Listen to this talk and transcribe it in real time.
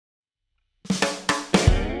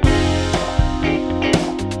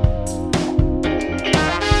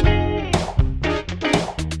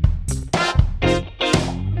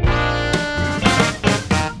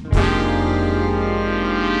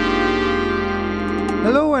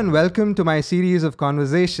Hello and welcome to my series of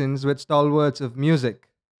conversations with stalwarts of music.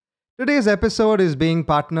 Today's episode is being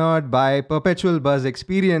partnered by Perpetual Buzz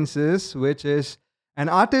Experiences, which is an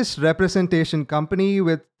artist representation company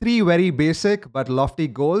with three very basic but lofty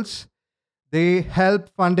goals. They help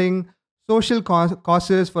funding social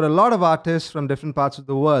causes for a lot of artists from different parts of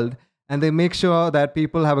the world, and they make sure that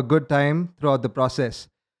people have a good time throughout the process.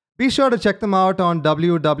 Be sure to check them out on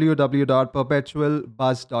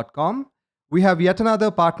www.perpetualbuzz.com. We have yet another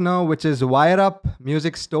partner, which is Wire Up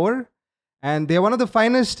Music Store, and they're one of the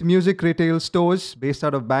finest music retail stores based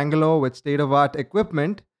out of Bangalore with state of art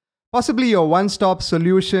equipment, possibly your one stop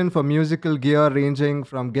solution for musical gear ranging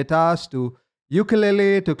from guitars to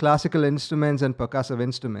ukulele to classical instruments and percussive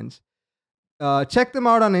instruments. Check them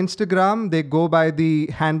out on Instagram. They go by the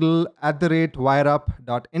handle at the rate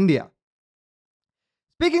wireup.india.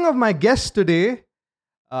 Speaking of my guest today,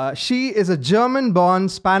 she is a German born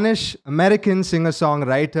Spanish American singer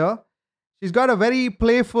songwriter. She's got a very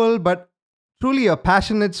playful but truly a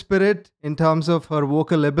passionate spirit in terms of her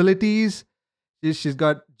vocal abilities. She's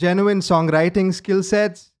got genuine songwriting skill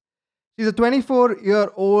sets. She's a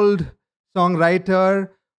 24-year-old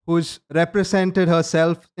songwriter who's represented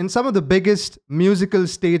herself in some of the biggest musical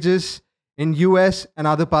stages in US and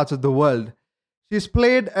other parts of the world. She's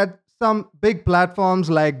played at some big platforms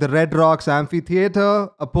like the Red Rocks Amphitheater,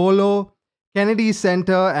 Apollo, Kennedy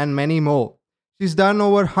Center, and many more. She's done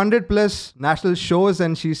over 100 plus national shows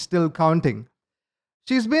and she's still counting.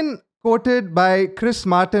 She's been quoted by Chris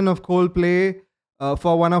Martin of Coldplay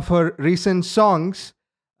for one of her recent songs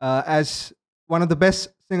as one of the best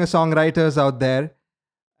singer-songwriters out there.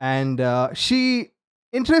 And she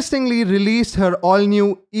interestingly released her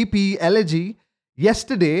all-new EP, Elegy,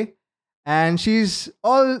 yesterday. And she's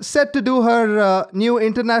all set to do her new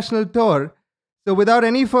international tour. So without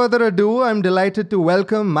any further ado, I'm delighted to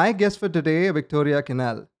welcome my guest for today, Victoria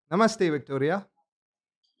Canal. Namaste, Victoria.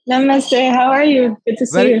 Namaste, how are you? Good to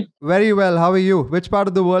see you. Very well. How are you? Which part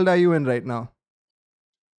of the world are you in right now?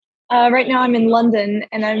 Right now I'm in London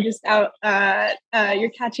and I'm just out.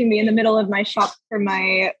 You're catching me in the middle of my shop for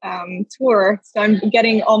my tour. So I'm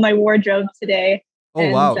getting all my wardrobe today. Oh,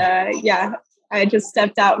 wow. Yeah, I just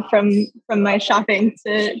stepped out from my shopping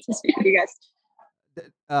to speak with you guys.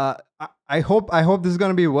 I hope this is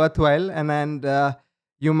going to be worthwhile, and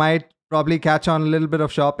you might probably catch on a little bit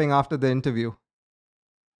of shopping after the interview.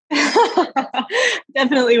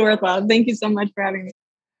 Definitely worthwhile. Thank you so much for having me.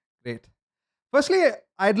 Great. Firstly,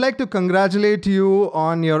 I'd like to congratulate you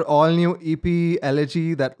on your all-new EP,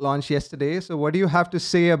 Elegy, that launched yesterday. So what do you have to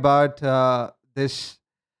say about this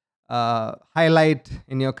highlight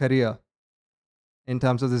in your career in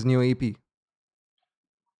terms of this new EP?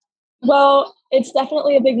 Well, it's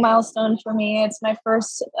definitely a big milestone for me. It's my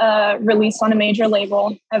first release on a major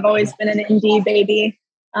label. I've always been an indie baby.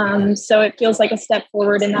 So it feels like a step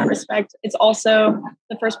forward in that respect. It's also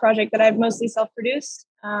the first project that I've mostly self-produced.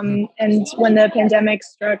 And when the pandemic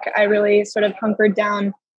struck, I really sort of hunkered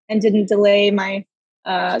down and didn't delay my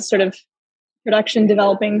sort of production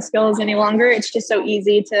developing skills any longer. It's just so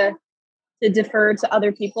easy to defer to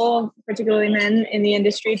other people, particularly men in the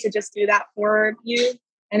industry, to just do that for you.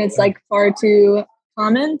 And it's like far too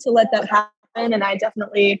common to let that happen. And I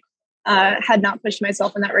definitely had not pushed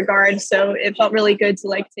myself in that regard. So it felt really good to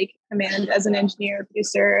like take command as an engineer,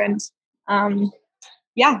 producer. And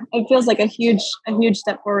yeah, it feels like a huge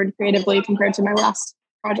step forward creatively compared to my last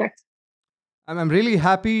project. I'm really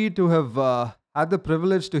happy to have had the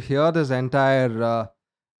privilege to hear this entire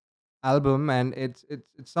album, and it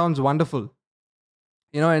sounds wonderful.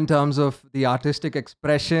 You know, in terms of the artistic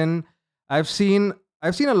expression, I've seen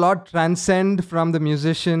a lot transcend from the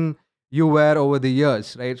musician you were over the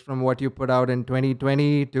years, right? From what you put out in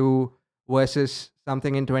 2020 to versus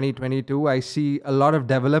something in 2022, I see a lot of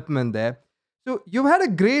development there. So you've had a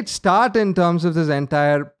great start in terms of this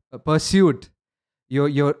entire pursuit.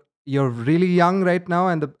 You're really young right now,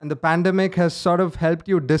 and the pandemic has sort of helped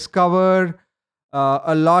you discover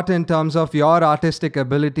a lot in terms of your artistic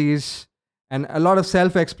abilities and a lot of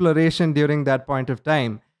self-exploration during that point of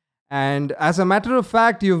time. And as a matter of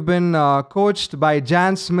fact, you've been coached by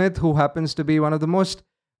Jan Smith, who happens to be one of the most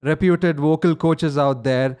reputed vocal coaches out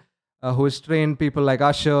there, who has trained people like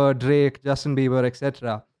Usher, Drake, Justin Bieber,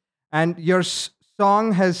 etc. And your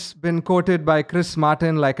song has been quoted by Chris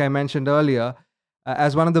Martin, like I mentioned earlier,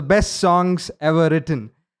 as one of the best songs ever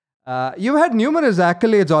written. You've had numerous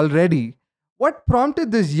accolades already. What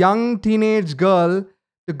prompted this young teenage girl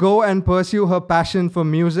to go and pursue her passion for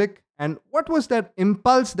music? And what was that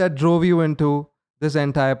impulse that drove you into this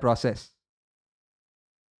entire process?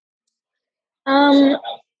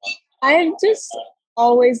 I've just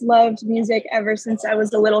always loved music ever since I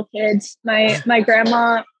was a little kid. My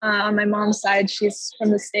grandma on my mom's side, she's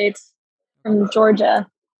from the States, from Georgia,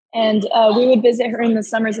 and we would visit her in the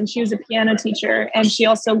summers. And she was a piano teacher, and she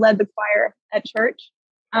also led the choir at church.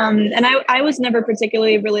 And I was never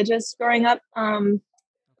particularly religious growing up,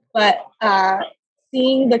 but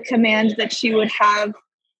seeing the command that she would have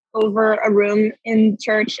over a room in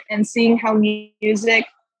church and seeing how music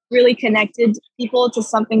really connected people to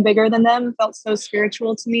something bigger than them felt so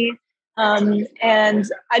spiritual to me. And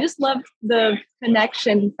I just loved the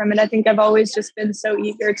connection from it. I think I've always just been so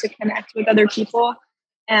eager to connect with other people.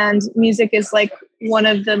 And music is like one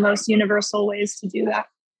of the most universal ways to do that.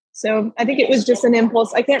 So I think it was just an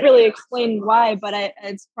impulse. I can't really explain why, but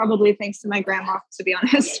it's probably thanks to my grandma, to be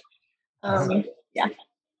honest. Um, yeah.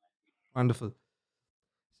 Wonderful.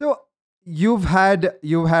 So you've had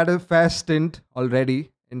a fair stint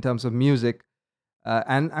already in terms of music,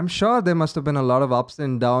 and I'm sure there must have been a lot of ups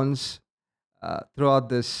and downs throughout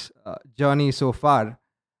this journey so far.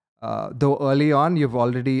 Though early on, you've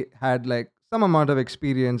already had like some amount of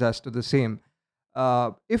experience as to the same.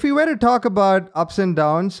 If we were to talk about ups and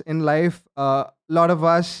downs in life, a lot of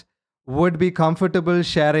us would be comfortable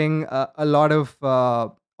sharing a lot of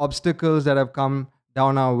obstacles that have come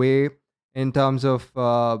down our way in terms of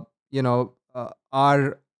our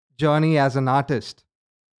journey as an artist.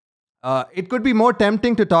 It could be more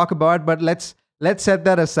tempting to talk about, but let's set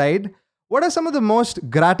that aside. What are some of the most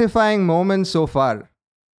gratifying moments so far?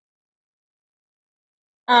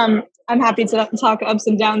 I'm happy to talk ups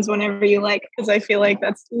and downs whenever you like, because I feel like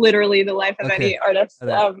that's literally the life of Okay, any artist all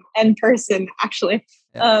right, and person, actually.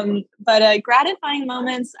 yeah, But gratifying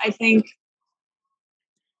moments, I think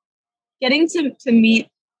getting to meet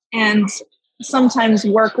and sometimes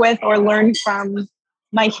work with or learn from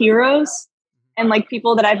my heroes and like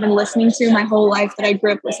people that I've been listening to my whole life that I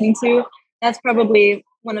grew up listening to. That's probably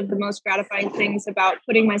one of the most gratifying things about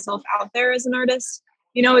putting myself out there as an artist.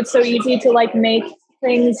 You know, it's so easy to like make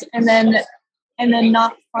things and then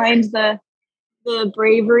not find the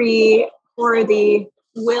bravery or the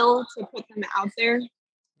will to put them out there.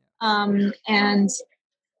 And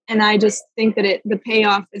I just think that the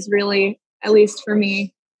payoff is really, at least for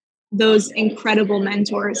me, those incredible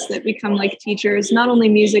mentors that become like teachers, not only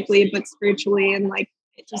musically but spiritually and like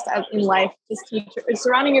just out in life. Just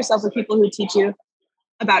surrounding yourself with people who teach you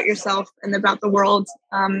about yourself and about the world,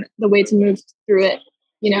 the way to move through it.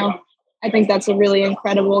 You know, I think that's a really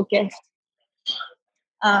incredible gift.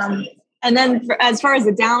 Um, and then as far as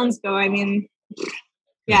the downs go, I mean,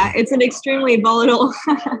 yeah, it's an extremely volatile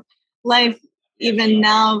life even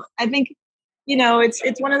now. I think,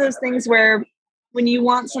 it's one of those things where when you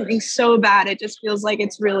want something so bad, it just feels like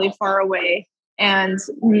it's really far away. And,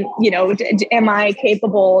 am I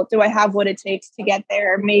capable? Do I have what it takes to get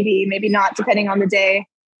there? Maybe, maybe not, depending on the day.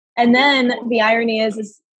 And then the irony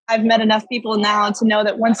is I've met enough people now to know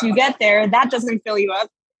that once you get there, that doesn't fill you up.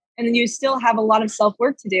 And then you still have a lot of self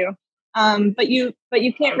work to do. But you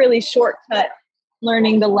can't really shortcut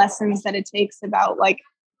learning the lessons that it takes about like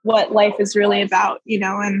what life is really about,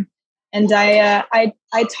 and I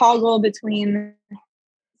toggle between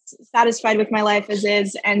satisfied with my life as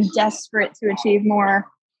is and desperate to achieve more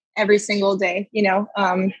every single day.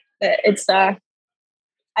 It's I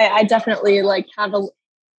definitely like have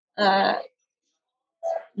a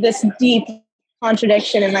this deep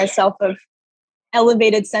contradiction in myself of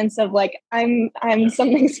elevated sense of like I'm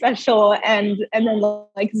something special and then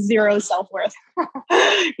like zero self-worth.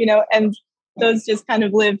 And those just kind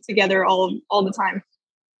of live together all the time.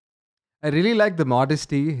 I really like the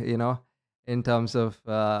modesty, in terms of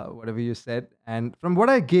whatever you said. And from what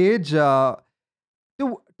I gauge, to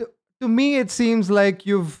me, it seems like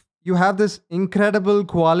you have this incredible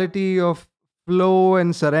quality of flow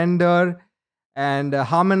and surrender and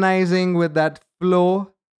harmonizing with that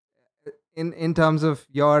flow in terms of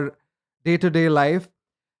your day-to-day life.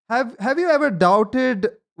 Have you ever doubted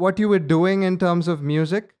what you were doing in terms of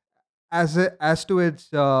music as to its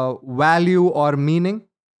value or meaning?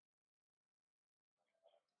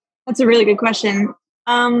 That's a really good question.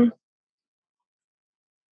 I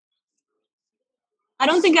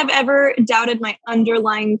don't think I've ever doubted my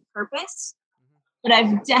underlying purpose, but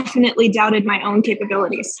I've definitely doubted my own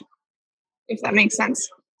capabilities, if that makes sense.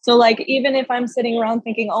 So like even if I'm sitting around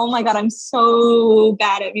thinking, oh my God, I'm so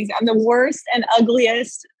bad at music. I'm the worst and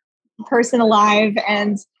ugliest person alive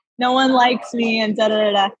and no one likes me and da da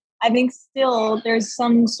da da. I think still there's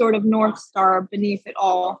some sort of North Star beneath it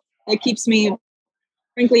all that keeps me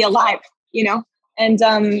frankly alive, you know? And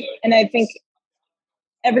I think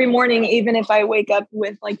every morning, even if I wake up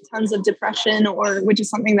with like tons of depression or which is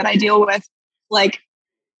something that I deal with, like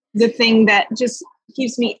the thing that just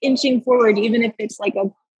keeps me inching forward, even if it's like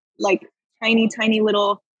tiny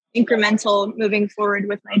little incremental moving forward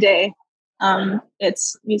with my day.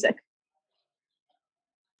 It's music.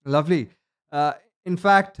 Lovely. Uh, in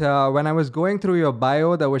fact, when I was going through your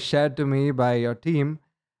bio that was shared to me by your team,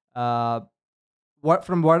 uh, what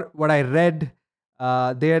I read,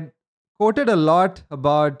 they had quoted a lot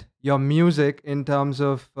about your music in terms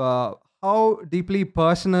of how deeply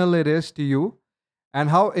personal it is to you and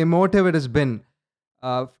how emotive it has been.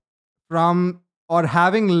 Uh, from or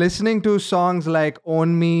having listening to songs like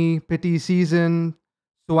 "Own Me," "Pity Season,"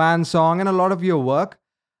 "Swan Song," and a lot of your work,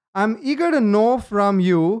 I'm eager to know from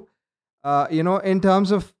you, in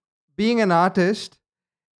terms of being an artist,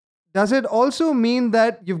 does it also mean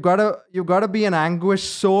that you've got to be an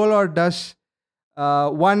anguished soul, or does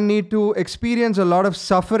one need to experience a lot of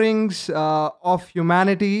sufferings of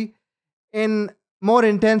humanity in more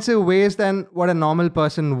intensive ways than what a normal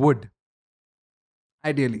person would,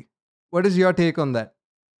 ideally? What is your take on that?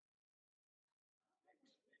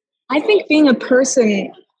 I think being a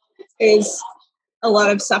person is a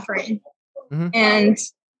lot of suffering, Hmm. and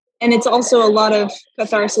it's also a lot of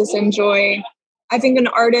catharsis and joy. I think an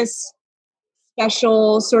artist's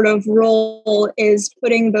special sort of role is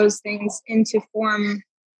putting those things into a form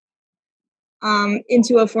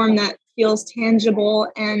that feels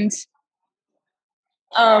tangible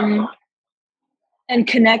um, and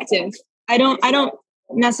connective. I don't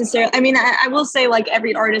necessarily. I mean, I will say like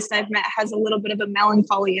every artist I've met has a little bit of a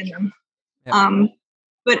melancholy in them. Yep.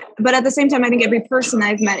 But at the same time, I think every person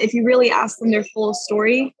I've met, if you really ask them their full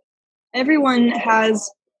story, everyone has,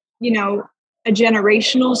 a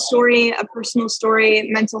generational story, a personal story,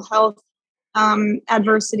 mental health,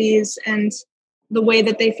 adversities, and the way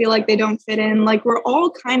that they feel like they don't fit in. Like we're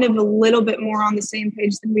all kind of a little bit more on the same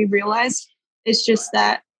page than we realize. It's just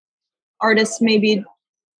that artists maybe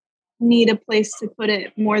need a place to put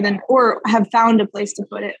it more than, or have found a place to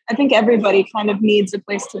put it. I think everybody kind of needs a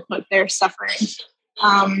place to put their suffering,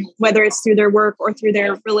 whether it's through their work or through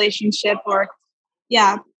their relationship, or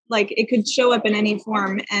yeah, like it could show up in any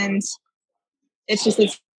form. And it's just that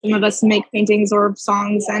some of us make paintings or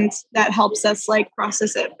songs and that helps us like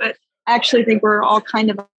process it. But I actually think we're all kind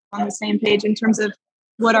of on the same page in terms of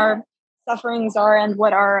what our sufferings are and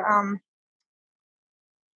what our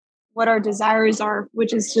desires are,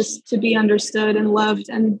 which is just to be understood and loved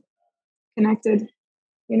and connected,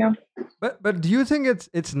 you know. But do you think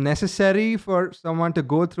it's necessary for someone to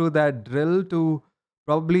go through that drill to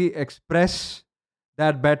probably express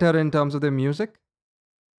that better in terms of their music?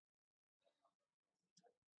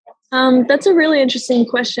 That's a really interesting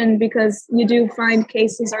question because you do find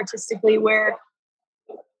cases artistically where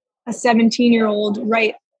a 17-year-old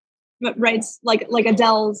writes like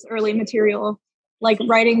Adele's early material, like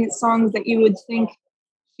writing songs that you would think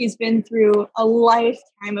she's been through a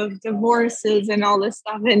lifetime of divorces and all this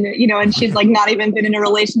stuff, and and she's like not even been in a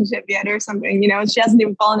relationship yet or something, she hasn't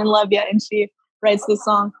even fallen in love yet, and she writes this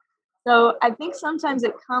song. So I think sometimes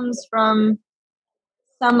it comes from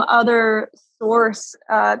some other source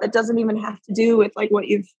that doesn't even have to do with like what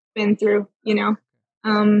you've been through.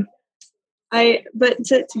 um but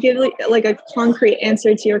to give like a concrete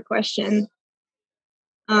answer to your question,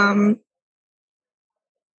 um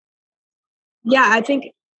yeah, I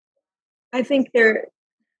think there,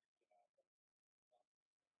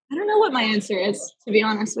 I don't know what my answer is, to be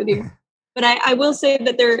honest with you. But I will say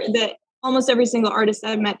that almost every single artist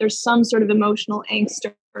I've met, there's some sort of emotional angst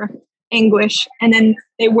or anguish, and then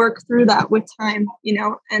they work through that with time,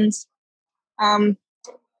 and um,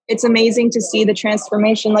 it's amazing to see the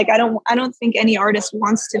transformation. Like I don't think any artist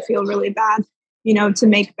wants to feel really bad, to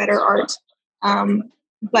make better art. Um,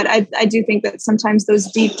 but I do think that sometimes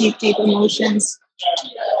those deep emotions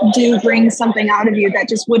do bring something out of you that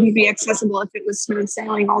just wouldn't be accessible if it was smooth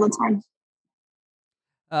sailing all the time.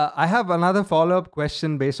 I have another follow up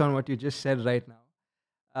question based on what you just said right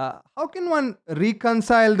now. How can one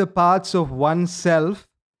reconcile the parts of oneself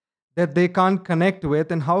that they can't connect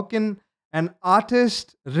with, and how can an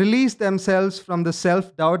artist release themselves from the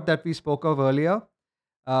self doubt that we spoke of earlier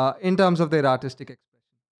in terms of their artistic expression?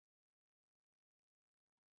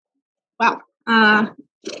 Wow.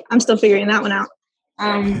 I'm still figuring that one out.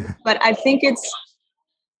 But I think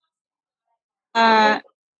uh,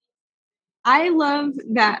 I love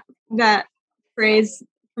that phrase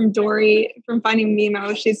from Dory from Finding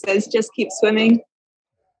Nemo. She says, "Just keep swimming."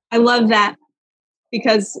 I love that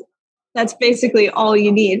because that's basically all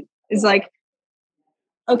you need is like,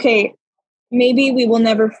 okay, maybe we will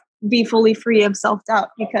never be fully free of self doubt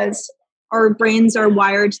because our brains are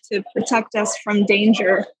wired to protect us from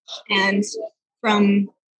danger and from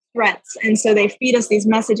threats. And so they feed us these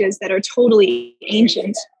messages that are totally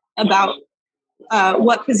ancient about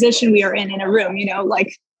what position we are in a room,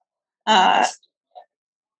 like, uh,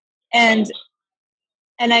 and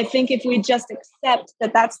and I think if we just accept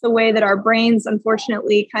that that's the way that our brains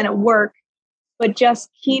unfortunately kind of work, but just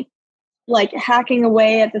keep like hacking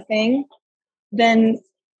away at the thing, then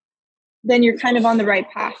you're kind of on the right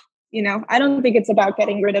path. I don't think it's about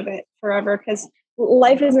getting rid of it forever, because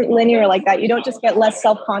life isn't linear like that. You don't just get less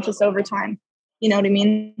self-conscious over time. You know what I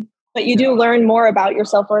mean? But you do learn more about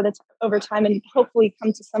yourself over time, and hopefully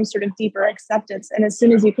come to some sort of deeper acceptance. And as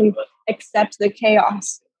soon as you can accept the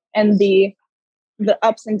chaos and the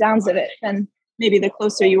ups and downs of it, then maybe the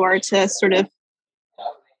closer you are to sort of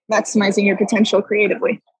maximizing your potential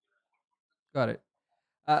creatively. Got it.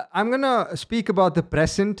 I'm gonna speak about the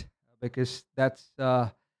present because that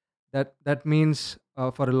means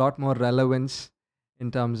for a lot more relevance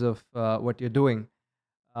in terms of what you're doing.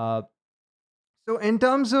 Uh, so, in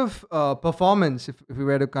terms of performance, if we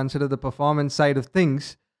were to consider the performance side of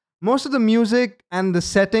things, most of the music and the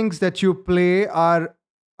settings that you play are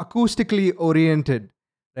acoustically oriented,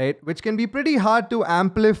 right? Which can be pretty hard to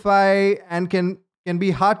amplify and can be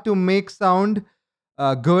hard to make sound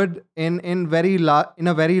good in a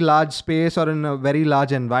very large space or in a very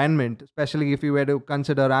large environment, especially if you were to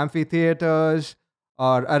consider amphitheaters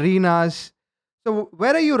or arenas. So,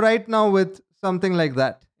 where are you right now with something like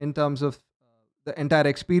that in terms of the entire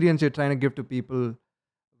experience you're trying to give to people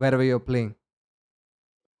wherever you're playing?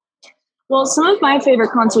 Well, some of my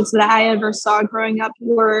favorite concerts that I ever saw growing up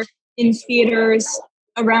were in theaters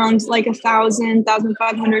around like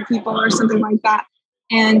 1,500 people or something like that.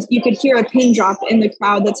 And you could hear a pin drop in the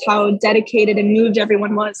crowd. That's how dedicated and moved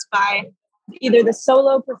everyone was by either the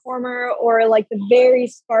solo performer or like the very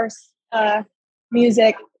sparse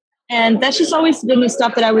music. And that's just always been the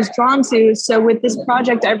stuff that I was drawn to. So with this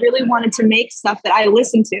project, I really wanted to make stuff that I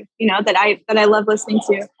listen to, that I love listening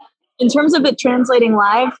to. In terms of it translating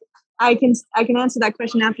live, I can answer that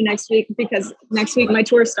question after next week, because next week my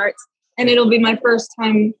tour starts, and it'll be my first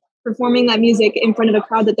time performing that music in front of a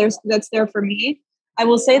crowd that's there for me. I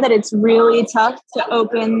will say that it's really tough to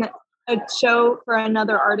open a show for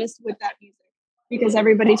another artist with that music, because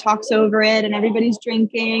everybody talks over it and everybody's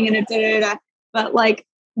drinking and but like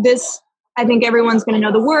this, I think everyone's going to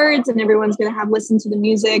know the words and everyone's going to have listened to the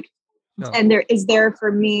music, Sure. and there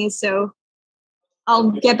for me. So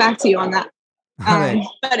I'll get back to you on that. All right.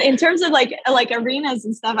 But in terms of like arenas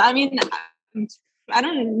and stuff, I mean, I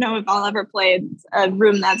don't know if I'll ever play a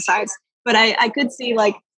room that size, but I could see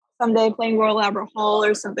like someday playing Royal Albert Hall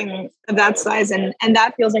or something of that size, and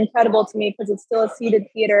that feels incredible to me because it's still a seated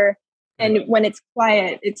theater, and when it's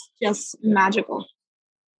quiet, it's just magical.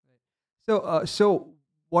 So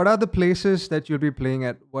what are the places that you'll be playing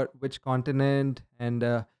at? Which continent?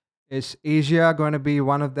 And is Asia going to be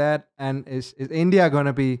one of that? And is India going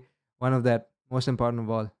to be one of that? Most important of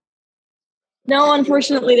all. No,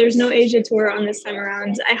 unfortunately, there's no Asia tour on this time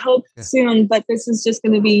around. I hope Yeah, soon, but this is just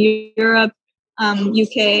going to be Europe,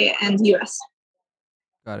 UK, and US.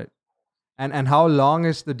 got it. And how long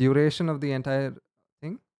is the duration of the entire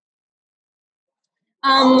thing?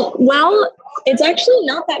 Well, it's actually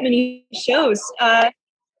not that many shows.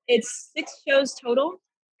 It's 6 shows total,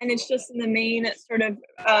 and it's just in the main sort of.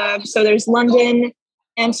 So there's London,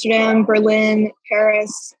 Amsterdam, Berlin,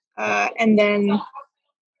 Paris, and then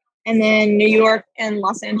New York and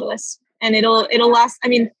Los Angeles. And it'll last. I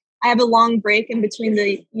mean, I have a long break in between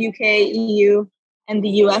the UK, EU, and the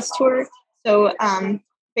US tour. So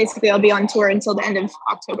basically, I'll be on tour until the end of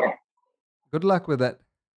October. Good luck with that.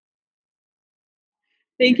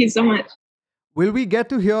 Thank you so much. Will we get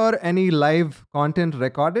to hear any live content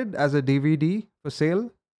recorded as a DVD for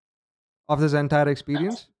sale of this entire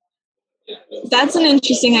experience? That's an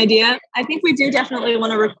interesting idea. I think we do definitely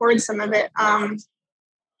want to record some of it. I'll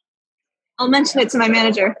mention it to my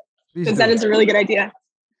manager, Please because that do. is a really good idea.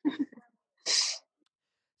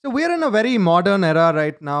 So we're in a very modern era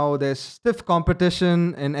right now. There's stiff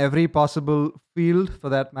competition in every possible field, for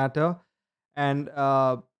that matter, and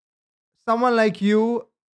someone like you,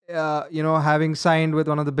 having signed with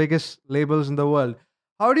one of the biggest labels in the world,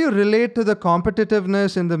 how do you relate to the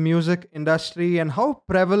competitiveness in the music industry, and how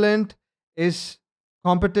prevalent is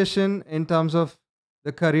competition in terms of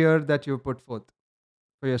the career that you've put forth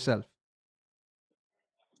for yourself?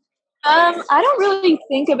 I don't really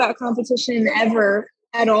think about competition ever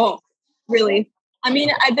at all, really. I mean,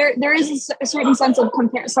 Okay. there is a certain sense of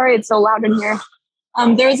Sorry, it's so loud in here.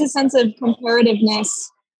 There is a sense of comparativeness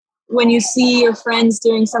when you see your friends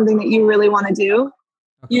doing something that you really want to do.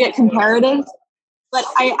 Okay. You get comparative, But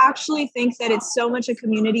I actually think that it's so much a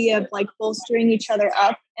community of like bolstering each other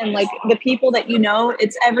up, and like the people that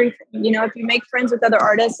it's everything. If you make friends with other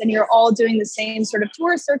artists and you're all doing the same sort of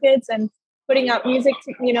tour circuits and putting out music,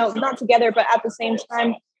 not together, but at the same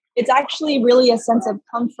time, it's actually really a sense of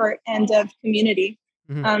comfort and of community.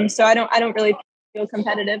 Mhm. So I don't really feel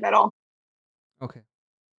competitive at all. Okay.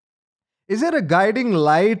 Is there a guiding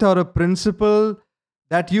light or a principle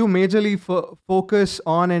that you majorly focus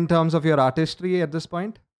on in terms of your artistry at this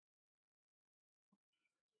point?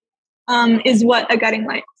 Is what a guiding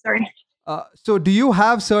light? Sorry. So, do you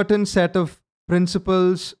have certain set of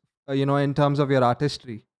principles, in terms of your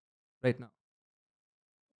artistry right now?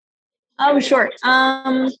 Oh, sure.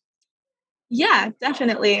 Yeah,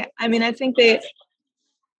 definitely. I mean, I think they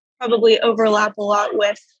probably overlap a lot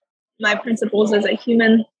with my principles as a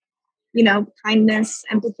human, kindness,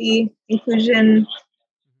 empathy, inclusion,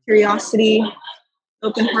 curiosity,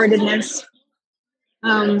 open heartedness,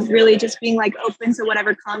 really just being like open to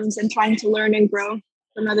whatever comes and trying to learn and grow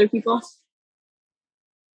from other people.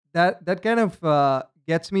 That kind of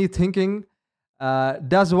gets me thinking.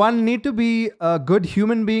 Does one need to be a good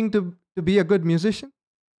human being to be a good musician?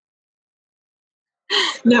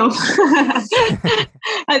 No,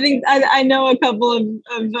 I think I know a couple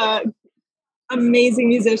of amazing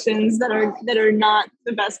musicians that are not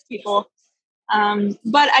the best people.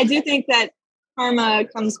 But I do think that karma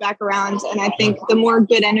comes back around, and I think the more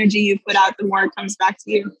good energy you put out, the more it comes back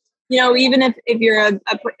to you. Even if you're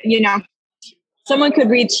someone could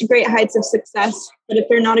reach great heights of success, but if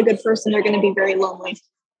they're not a good person, they're going to be very lonely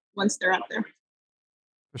once they're up there.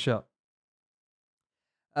 For sure.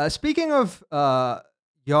 Speaking of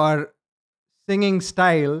your singing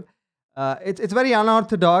style, it's very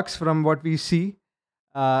unorthodox from what we see.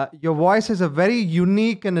 Your voice has a very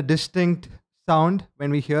unique and a distinct sound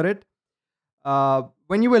when we hear it.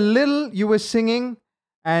 When you were little, you were singing,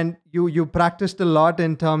 and you practiced a lot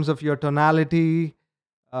in terms of your tonality,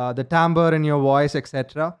 the timbre in your voice,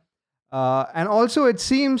 etc. And also, it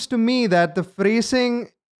seems to me that the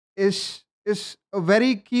phrasing is a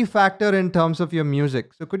very key factor in terms of your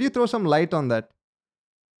music. So, could you throw some light on that?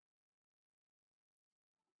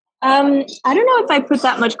 I don't know if I put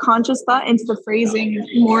that much conscious thought into the phrasing,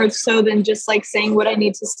 more so than just like saying what I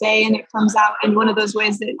need to say, and it comes out in one of those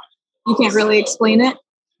ways that you can't really explain it.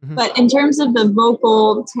 Mhm. But in terms of the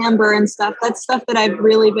vocal timbre and stuff, that's stuff that I've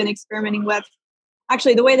really been experimenting with.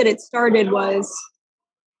 Actually, the way that it started was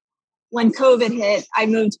when COVID hit, I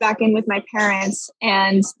moved back in with my parents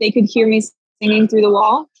and they could hear me singing through the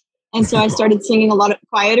wall. And so I started singing a lot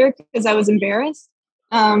quieter because I was embarrassed.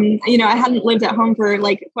 I hadn't lived at home for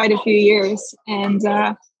like quite a few years, and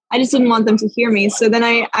I just didn't want them to hear me. So then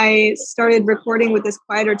I started recording with this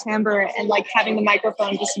quieter timbre and like having the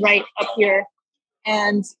microphone just right up here.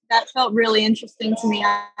 And that felt really interesting to me.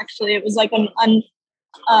 Actually, it was like an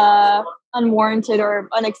unwarranted or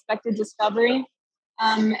unexpected discovery.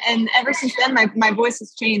 And ever since then, my voice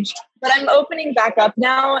has changed. But I'm opening back up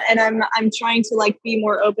now, and I'm trying to like be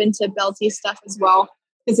more open to belty stuff as well,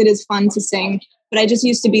 because it is fun to sing. But I just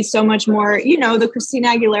used to be so much more, the Christina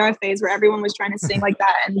Aguilera phase where everyone was trying to sing like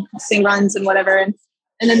that and sing runs and whatever. And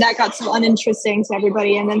then that got so uninteresting to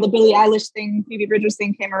everybody. And then the Billie Eilish thing, Phoebe Bridgers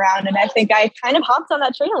thing came around, and I think I kind of hopped on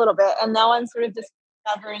that train a little bit. And now I'm sort of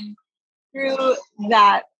discovering through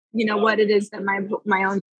that, what it is that my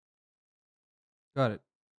own. Got it.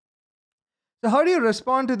 So, how do you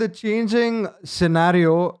respond to the changing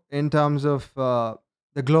scenario in terms of the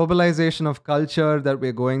globalization of culture that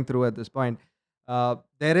we're going through at this point?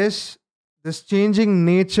 There is this changing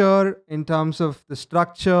nature in terms of the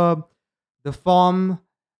structure, the form,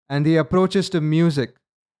 and the approaches to music.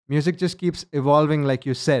 Music just keeps evolving, like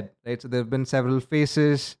you said, right? So, there have been several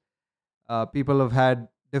phases. People have had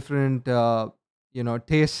different,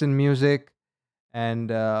 tastes in music, and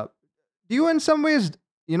do you in some ways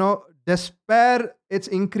despair its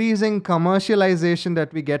increasing commercialization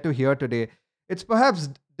that we get to hear today? It's perhaps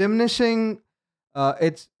diminishing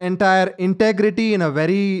its entire integrity in a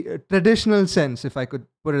very traditional sense, if I could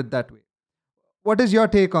put it that way. What is your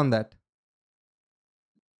take on that?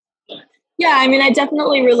 Yeah, I mean, I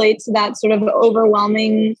definitely relate to that sort of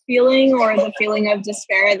overwhelming feeling, or the feeling of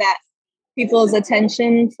despair that people's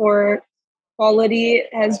attention for quality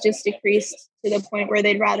has just decreased to the point where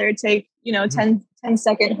they'd rather take, Mhm.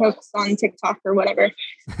 10-second hooks on TikTok or whatever.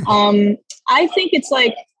 I think it's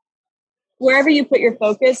like wherever you put your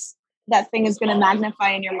focus, that thing is going to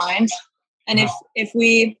magnify in your mind. And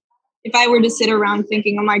Mhm. if I were to sit around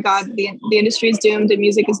thinking, oh my God, the industry is doomed and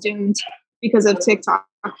music is doomed because of TikTok,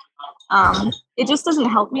 it just doesn't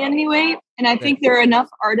help me in any way. And I Right. think there are enough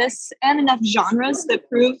artists and enough genres that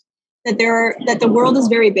prove that the world is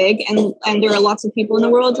very big, and there are lots of people in the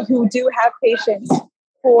world who do have patience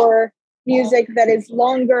for music that is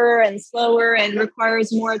longer and slower and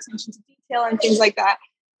requires more attention to detail and things like that.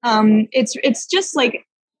 It's just like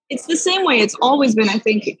it's the same way it's always been. I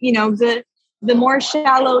think the more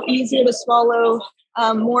shallow, easier to swallow,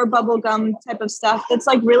 more bubblegum type of stuff that's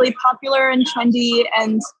like really popular and trendy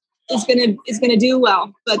and is gonna do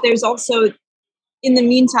well. But there's also in the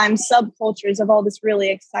meantime subcultures of all this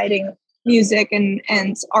really exciting music and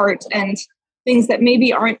art and things that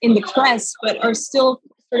maybe aren't in the press but are still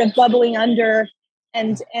sort of bubbling under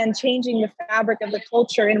and changing the fabric of the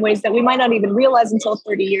culture in ways that we might not even realize until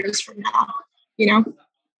 30 years from now, you know.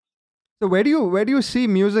 So where do you see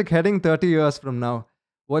music heading 30 years from now?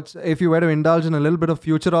 What's if you were to indulge in a little bit of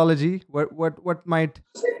futurology? What might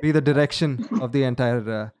be the direction of the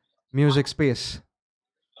entire music space?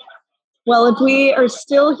 Well, if we are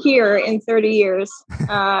still here in 30 years,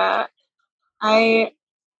 I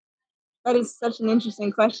that is such an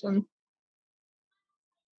interesting question.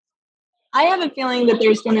 I have a feeling that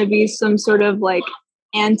there's going to be some sort of like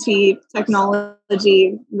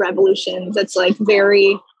anti-technology revolution that's like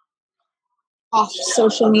very off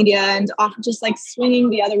social media and off just like swinging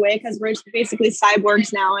the other way because we're basically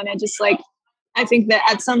cyborgs now. And I think that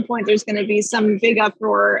at some point there's going to be some big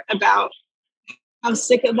uproar about how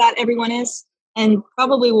sick of that everyone is, and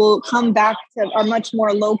probably will come back to our much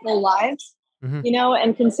more local lives, Hmm.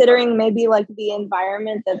 and considering maybe like the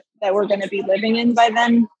environment that we're going to be living in by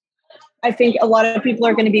then. I think a lot of people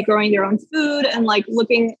are going to be growing their own food and like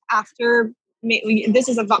looking after. This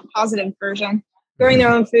is a positive version. Growing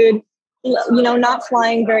their own food, not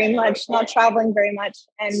flying very much, not traveling very much,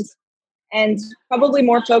 and probably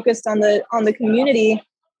more focused on the community.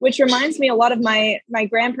 Which reminds me a lot of my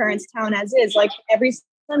grandparents' town as is. Like every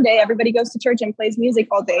Sunday, everybody goes to church and plays music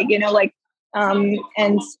all day. And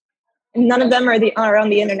none of them are on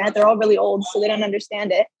the internet. They're all really old, so they don't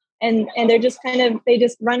understand it. And they're just they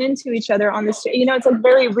just run into each other on the street. It's like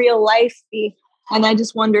very real life. And I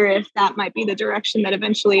just wonder if that might be the direction that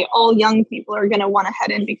eventually all young people are going to want to head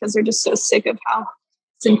in because they're just so sick of how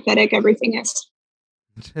synthetic everything is.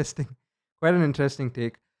 Interesting. Quite an interesting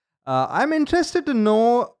take. I'm interested to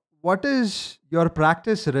know what is your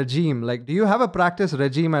practice regime? Like, do you have a practice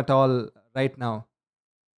regime at all right now?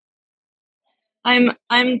 I'm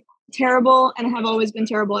terrible and have always been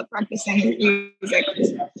terrible at practicing music.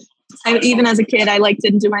 Even as a kid, I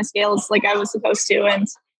didn't do my scales like I was supposed to,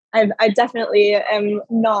 and I definitely am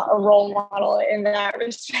not a role model in that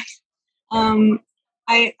respect. Um,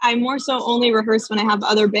 I more so only rehearse when I have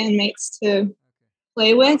other bandmates to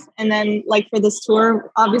play with, and then like for this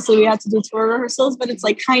tour, obviously we had to do tour rehearsals, but it's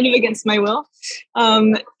like kind of against my will.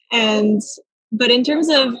 Um, and but in terms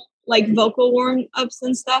of like vocal warm ups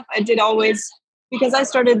and stuff, I did always because I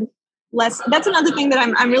started that's another thing that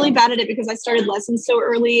I'm really bad at it because I started lessons so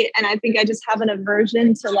early, and I think I just have an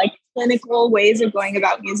aversion to like clinical ways of going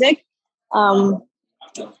about music. Um,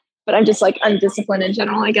 but I'm just like undisciplined in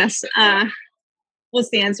general, I guess. What's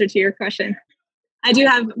the answer to your question? I do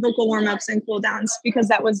have vocal warm ups and cool downs because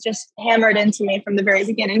that was just hammered into me from the very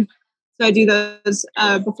beginning. So I do those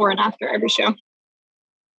before and after every show.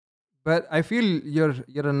 But I feel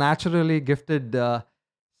you're a naturally gifted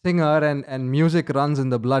singer, and music runs in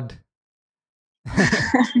the blood.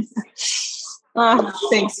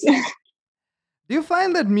 Thanks. Do you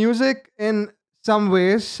find that music in some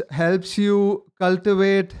ways helps you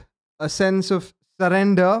cultivate a sense of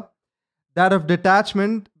surrender, that of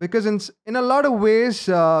detachment? Because in a lot of ways,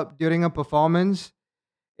 during a performance,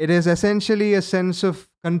 it is essentially a sense of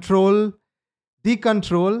control,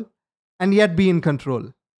 decontrol, and yet be in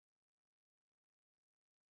control.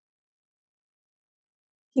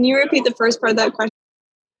 Can you repeat the first part of that question?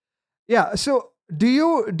 Yeah. So do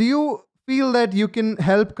you feel that you can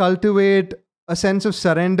help cultivate a sense of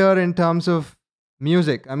surrender in terms of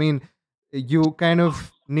music? I mean, you kind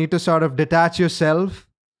of need to sort of detach yourself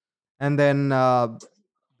and then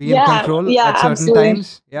be in Yeah, control yeah, at certain absolutely.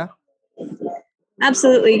 times. Yeah.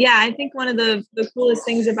 Absolutely. Yeah. I think one of the coolest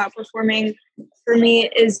things about performing for me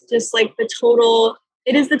is just like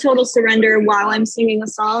it is the total surrender while I'm singing a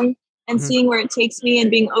song and Hmm. seeing where it takes me and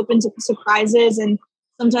being open to surprises. And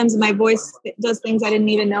sometimes my voice does things I didn't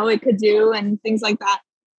even know it could do and things like that.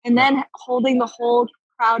 And Right. then holding the whole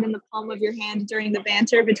crowd in the palm of your hand during the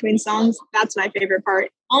banter between songs. That's my favorite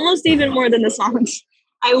part, almost even more than the songs.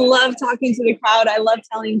 I love talking to the crowd. I love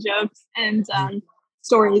telling jokes and Mhm.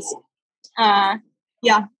 stories. Uh,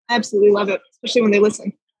 yeah, I absolutely love it, especially when they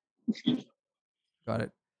listen. Got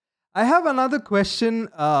it. I have another question.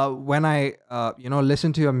 When I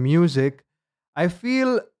listen to your music, I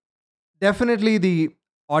feel definitely the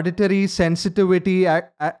auditory sensitivity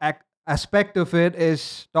aspect of it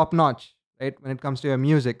is top notch, right? When it comes to your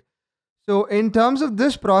music. So, in terms of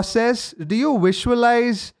this process, do you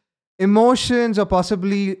visualize emotions or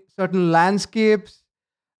possibly certain landscapes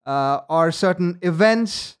or certain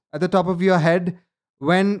events at the top of your head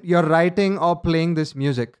when you're writing or playing this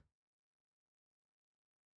music?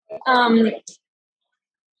 Um,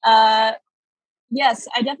 uh, yes,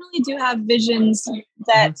 I definitely do have visions Hmm.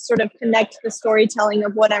 that sort of connect the storytelling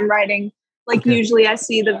of what I'm writing. Like Okay. usually I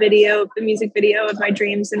see the music video of my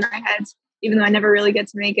dreams in my head, even though I never really get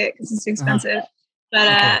to make it because it's Uh-huh. expensive. But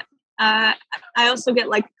Okay. I also get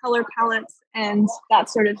like color palettes and that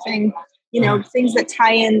sort of thing. You Uh-huh. know, things that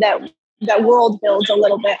tie in that world builds a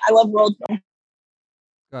little bit. I love world building.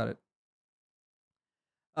 Got it.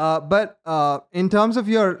 But in terms of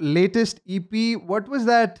your latest EP, what was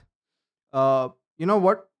that? Uh, you know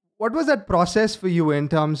what was that process for you in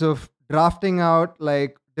terms of drafting out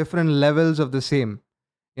like different levels of the same?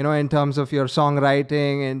 You know, in terms of your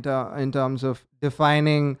songwriting, in terms of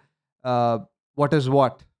defining what is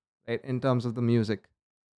what, right? In terms of the music.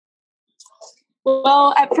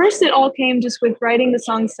 Well, at first it all came just with writing the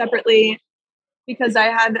songs separately because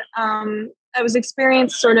I was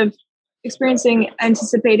experiencing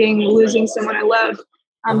anticipating losing someone I love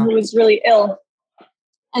Uh huh. who was really ill.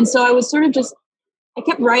 And so I was sort of just I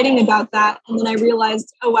kept writing about that and then I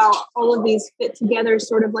realized, oh wow, all of these fit together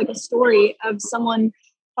sort of like a story of someone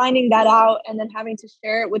finding that out and then having to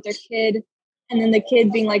share it with their kid and then the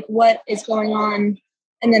kid being like, what is going on?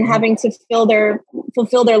 And then Hmm. having to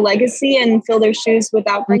fulfill their legacy and fill their shoes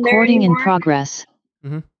without them there Recording in anymore. progress.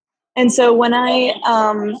 Hmm. And so when I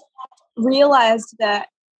realized that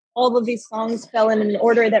all of these songs fell in an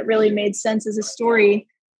order that really made sense as a story,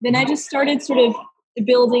 then Hmm. I just started sort of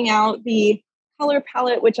building out the color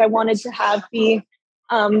palette, which I wanted to have be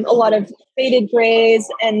a lot of faded grays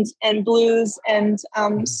and blues and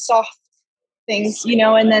Hmm. soft things, you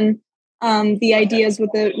know, and then the ideas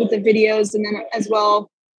with the videos, and then as well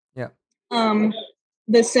Yeah. um,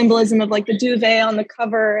 the symbolism of like the duvet on the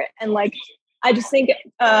cover and like I just think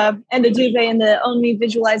and the duvet and the Own Me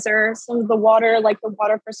visualizer, some of the water, like the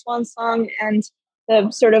water for Swan Song and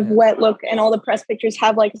the sort of Yeah. wet look, and all the press pictures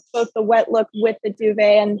have like both the wet look with the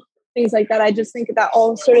duvet and things like that. I just think that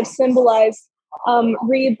all sort of symbolize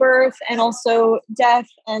rebirth and also death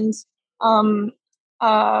and um,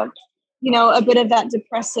 uh, you know, a bit of that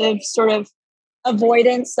depressive sort of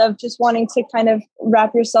avoidance of just wanting to kind of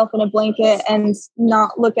wrap yourself in a blanket and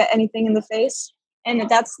not look at anything in the face. And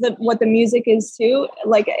that's what the music is too.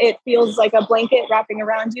 Like it feels like a blanket wrapping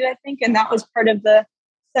around you, I think. And that was part of the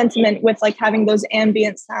sentiment with like having those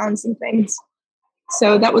ambient sounds and things.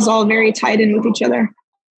 So that was all very tied in with each other.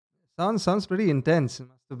 Sounds pretty intense. It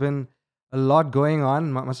must have been a lot going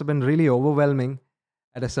on. Must have been really overwhelming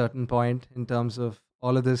at a certain point in terms of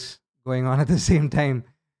all of this going on at the same time.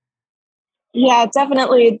 Yeah,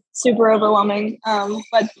 definitely super overwhelming.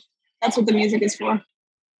 But that's what the music is for.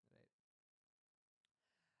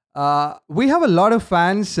 We have a lot of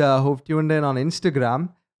fans who've tuned in on Instagram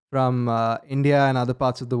from India and other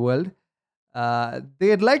parts of the world.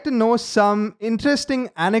 They'd like to know some interesting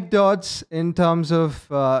anecdotes in terms of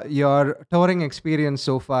your touring experience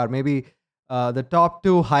so far. Maybe the top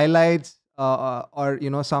two highlights, or you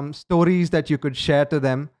know, some stories that you could share to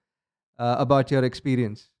them about your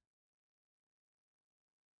experience.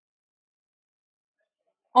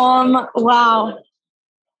 Wow.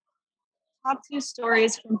 Top two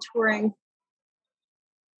stories from touring.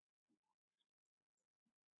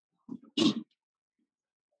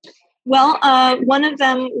 Well, one of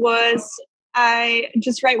them was I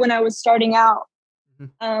just right when I was starting out.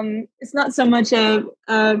 Mhm. It's not so much a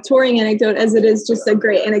touring anecdote as it is just a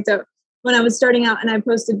great anecdote. When I was starting out and I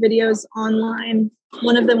posted videos online,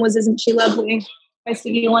 one of them was "Isn't She Lovely" by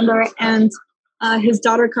Stevie Wonder, and his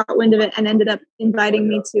daughter caught wind of it and ended up inviting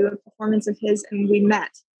me to a performance of his, and we met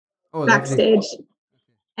Oh, lovely. backstage,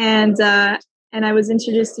 and I was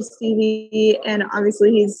introduced to Stevie, and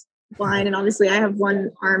obviously he's blind, and obviously I have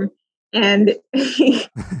one arm, and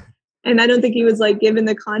and I don't think he was like given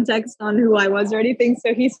the context on who I was or anything,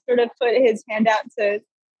 so he sort of put his hand out to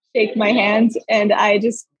shake my hand, and I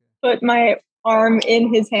just put my arm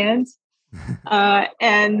in his hand,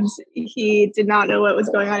 and he did not know what was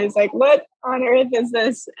going on. He's like, "What on earth is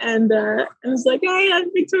this?" And I was like, "Hey,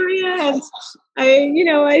 I'm Victoria, and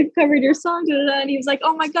I covered your song." Da, da, da. And he was like,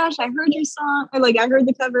 "Oh my gosh, I heard your song. Or like, I heard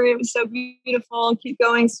the cover. It was so beautiful. Keep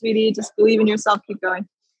going, sweetie. Just believe in yourself. Keep going."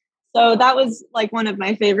 So that was like one of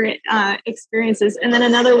my favorite experiences. And then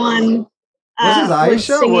another one Was this was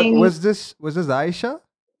Aisha? What singing. was this? Was this Aisha?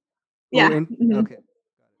 Who Yeah. in? Mhm. Okay.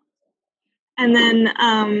 And then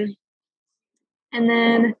and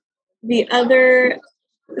then the other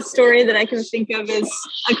story that I can think of is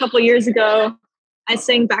a couple years ago, I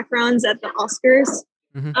sang backgrounds at the Oscars.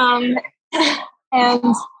 Hmm. Um,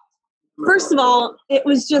 and first of all, it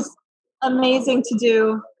was just amazing to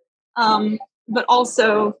do. But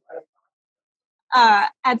also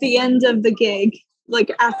at the end of the gig,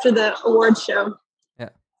 like after the award show, Yeah.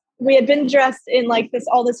 we had been dressed in like this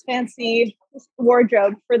fancy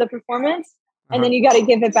wardrobe for the performance. And Uh-huh. then you got to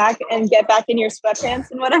give it back and get back in your sweatpants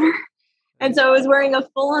and whatever. And so I was wearing a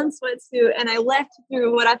full-on sweatsuit, and I left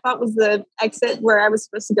through what I thought was the exit where I was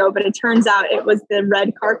supposed to go, but it turns out it was the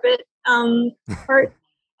red carpet part.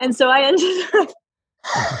 And so I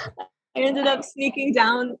ended up sneaking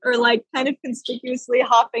down, or like kind of conspicuously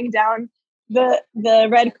hopping down the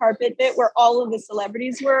red carpet bit where all of the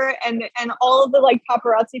celebrities were, and all of the like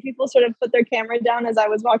paparazzi people sort of put their camera down as I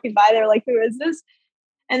was walking by. They're like, "Who is this?"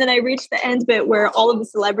 And then I reached the end bit where all of the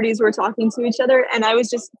celebrities were talking to each other, and I was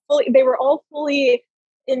just they were all fully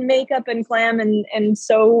in makeup and glam and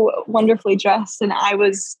so wonderfully dressed, and I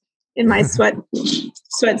was in my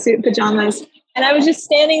sweatsuit pajamas, and I was just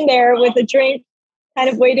standing there with a drink, kind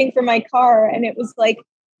of waiting for my car, and it was like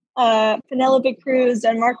Penelope Cruz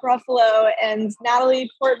and Mark Ruffalo and Natalie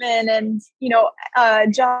Portman and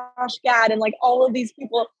Josh Gad and like all of these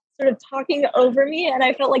people sort of talking over me, and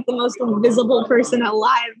I felt like the most invisible person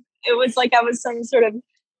alive. It was like I was some sort of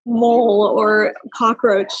mole or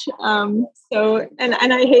cockroach. And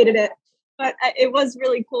I hated it, but it was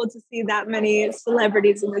really cool to see that many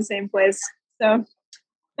celebrities in the same place. So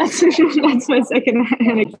that's that's my second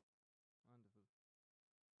anecdote.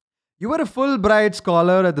 You were a Fulbright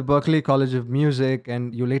scholar at the Berklee College of Music,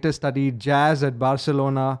 and you later studied jazz at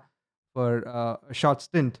Barcelona for a short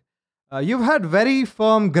stint. You've had very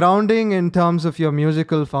firm grounding in terms of your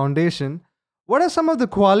musical foundation. What are some of the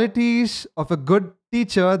qualities of a good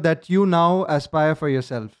teacher that you now aspire for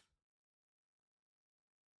yourself?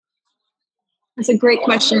 That's a great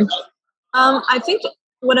question. I think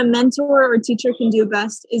what a mentor or teacher can do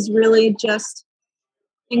best is really just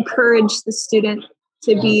encourage the student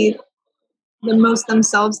to be the most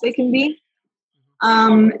themselves they can be,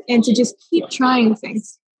 and to just keep trying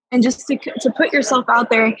things, and just to put yourself out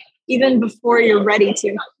there even before you're ready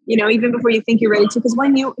to, even before you think you're ready to, because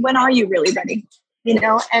when are you really ready, and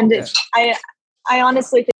Yeah. I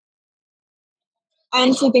honestly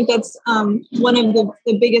think that's one of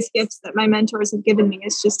the biggest gifts that my mentors have given me,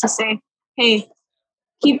 is just to say, hey,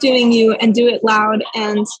 keep doing you and do it loud,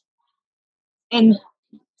 and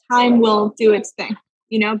time will do its thing,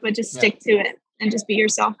 but just Yeah. stick to it and just be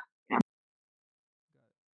yourself. Yeah.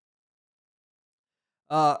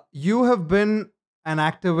 You have been an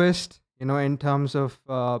activist, in terms of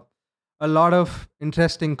a lot of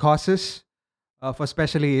interesting causes for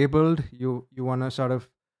specially abled. You want to sort of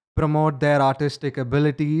promote their artistic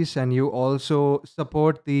abilities, and you also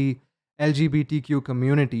support the LGBTQ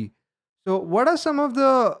community. So, what are some of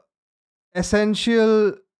the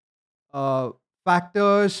essential uh,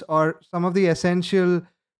 factors or some of the essential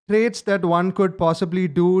traits that one could possibly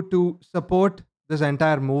do to support this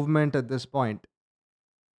entire movement at this point?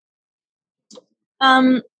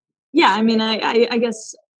 Um, yeah, I mean, I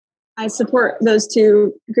guess I support those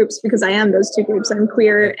two groups because I am those two groups. I'm Yeah,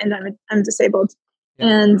 queer and I'm disabled, yeah,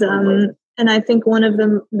 and I think one of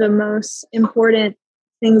the most important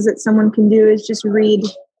things that someone can do is just read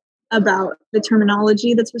about the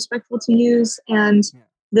terminology that's respectful to use, and yeah,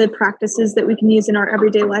 the practices that we can use in our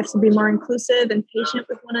everyday life to be more inclusive and patient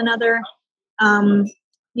with one another. Um,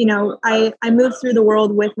 I move through the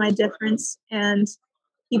world with my difference, and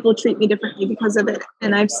people treat me differently because of it.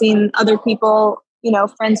 And I've seen other people,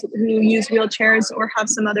 friends who use wheelchairs or have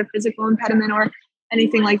some other physical impediment or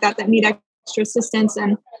anything like that need extra assistance.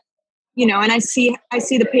 And and I see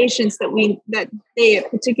the patience that they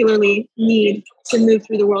particularly need to move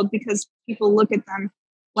through the world, because people look at them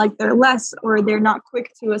like they're less, or they're not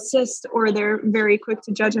quick to assist, or they're very quick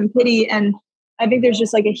to judge and pity. And I think there's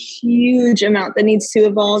just like a huge amount that needs to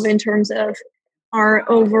evolve in terms of our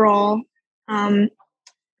overall um,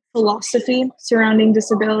 philosophy surrounding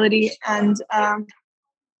disability and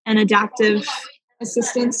adaptive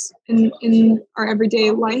assistance in our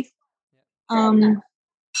everyday life. Um,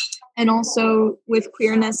 and also with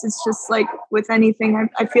queerness, it's just like with anything,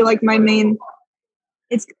 I feel like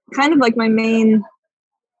it's kind of like my main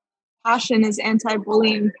passion is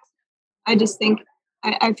anti-bullying. I just think,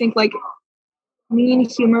 I think like mean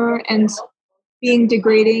humor and being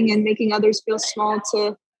degrading and making others feel small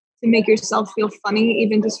to make yourself feel funny,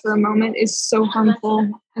 even just for a moment, is so harmful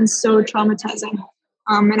and so traumatizing.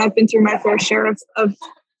 And I've been through my fair share of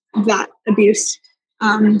that abuse.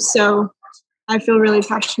 So I feel really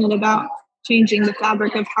passionate about changing the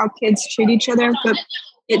fabric of how kids treat each other, but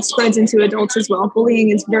it spreads into adults as well. Bullying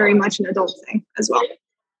is very much an adult thing as well.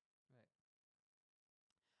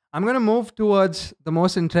 I'm going to move towards the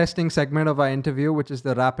most interesting segment of our interview, which is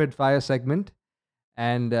the rapid fire segment.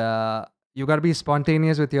 And you got to be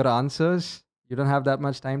spontaneous with your answers. You don't have that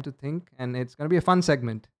much time to think, and it's going to be a fun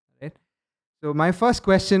segment, right? So, my first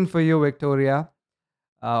question for you, Victoria,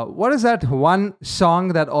 what is that one song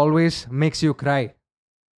that always makes you cry?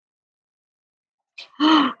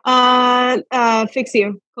 Fix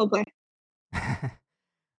You, Coldplay.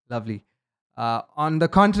 Lovely. On the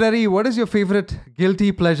contrary, what is your favorite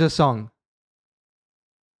guilty pleasure song?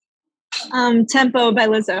 Tempo by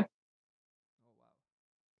Lizzo.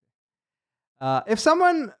 If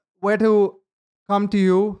someone were to come to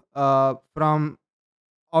you from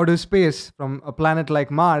outer space, from a planet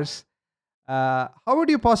like Mars, how would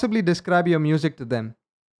you possibly describe your music to them?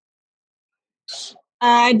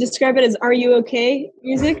 I describe it as "Are you okay?"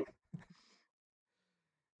 music.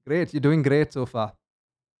 Great, you're doing great so far.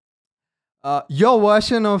 Your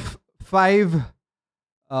version of five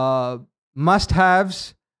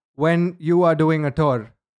must-haves when you are doing a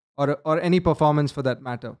tour, or any performance for that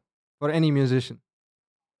matter, for any musician.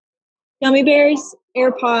 Gummy bears,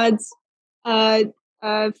 AirPods,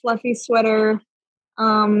 fluffy sweater,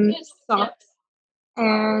 socks,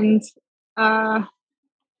 and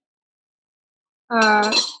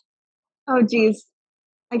oh geez,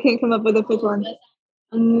 I can't come up with a fifth one.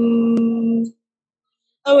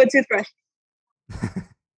 A toothbrush.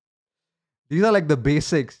 These are like the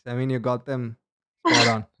basics. I mean, you got them spot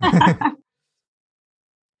on.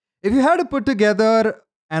 If you had to put together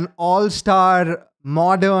an all-star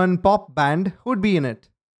modern pop band, who'd be in it?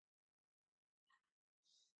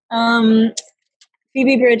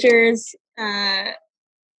 Phoebe Bridgers,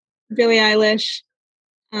 Billie Eilish,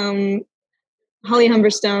 Holly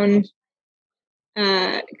Humberstone,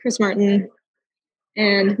 Chris Martin,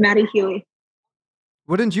 and Maddie Healy.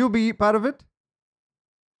 Wouldn't you be part of it?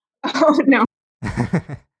 Oh no.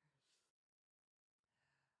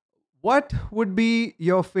 What would be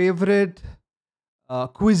your favorite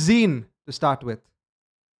cuisine to start with?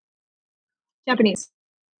 Japanese.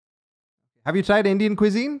 Have you tried Indian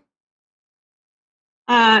cuisine?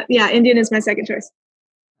 Yeah, Indian is my second choice.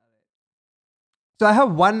 So I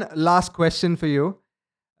have one last question for you,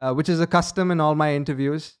 which is a custom in all my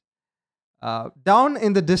interviews. Down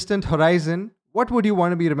in the distant horizon, what would you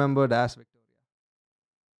want to be remembered as, Victoria?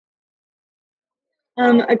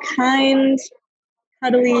 A kind,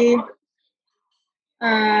 cuddly,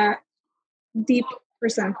 deep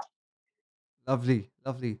person. Lovely,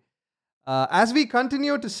 lovely. As we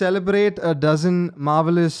continue to celebrate a dozen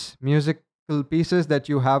marvelous musical pieces that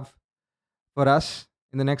you have for us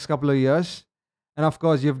in the next couple of years, and of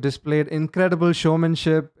course, you've displayed incredible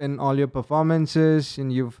showmanship in all your performances,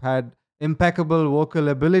 and you've had impeccable vocal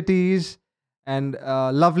abilities and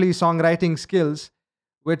lovely songwriting skills,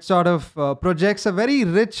 which sort of projects a very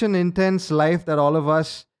rich and intense life that all of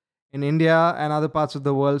us in India and other parts of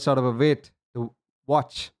the world sort of await to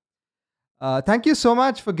watch. Thank you so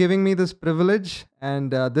much for giving me this privilege.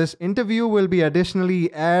 And this interview will be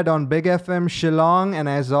additionally aired on Big FM Shillong and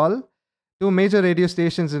Aizol, two major radio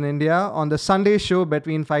stations in India, on the Sunday show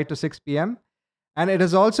between 5 to 6 p.m. And it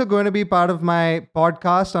is also going to be part of my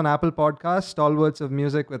podcast on Apple Podcasts, Stalwarts of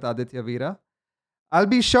Music with Aditya Veera. I'll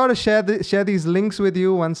be sure to share these links with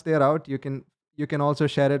you once they're out. You can also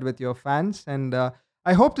share it with your fans. And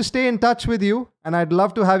I hope to stay in touch with you. And I'd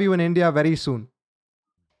love to have you in India very soon.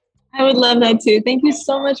 I would love that too. Thank you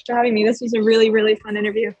so much for having me. This was a really, really fun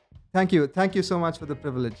interview. Thank you. Thank you so much for the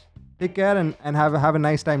privilege. Take care and have a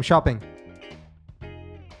nice time shopping.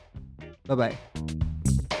 Bye-bye.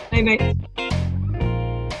 Bye-bye.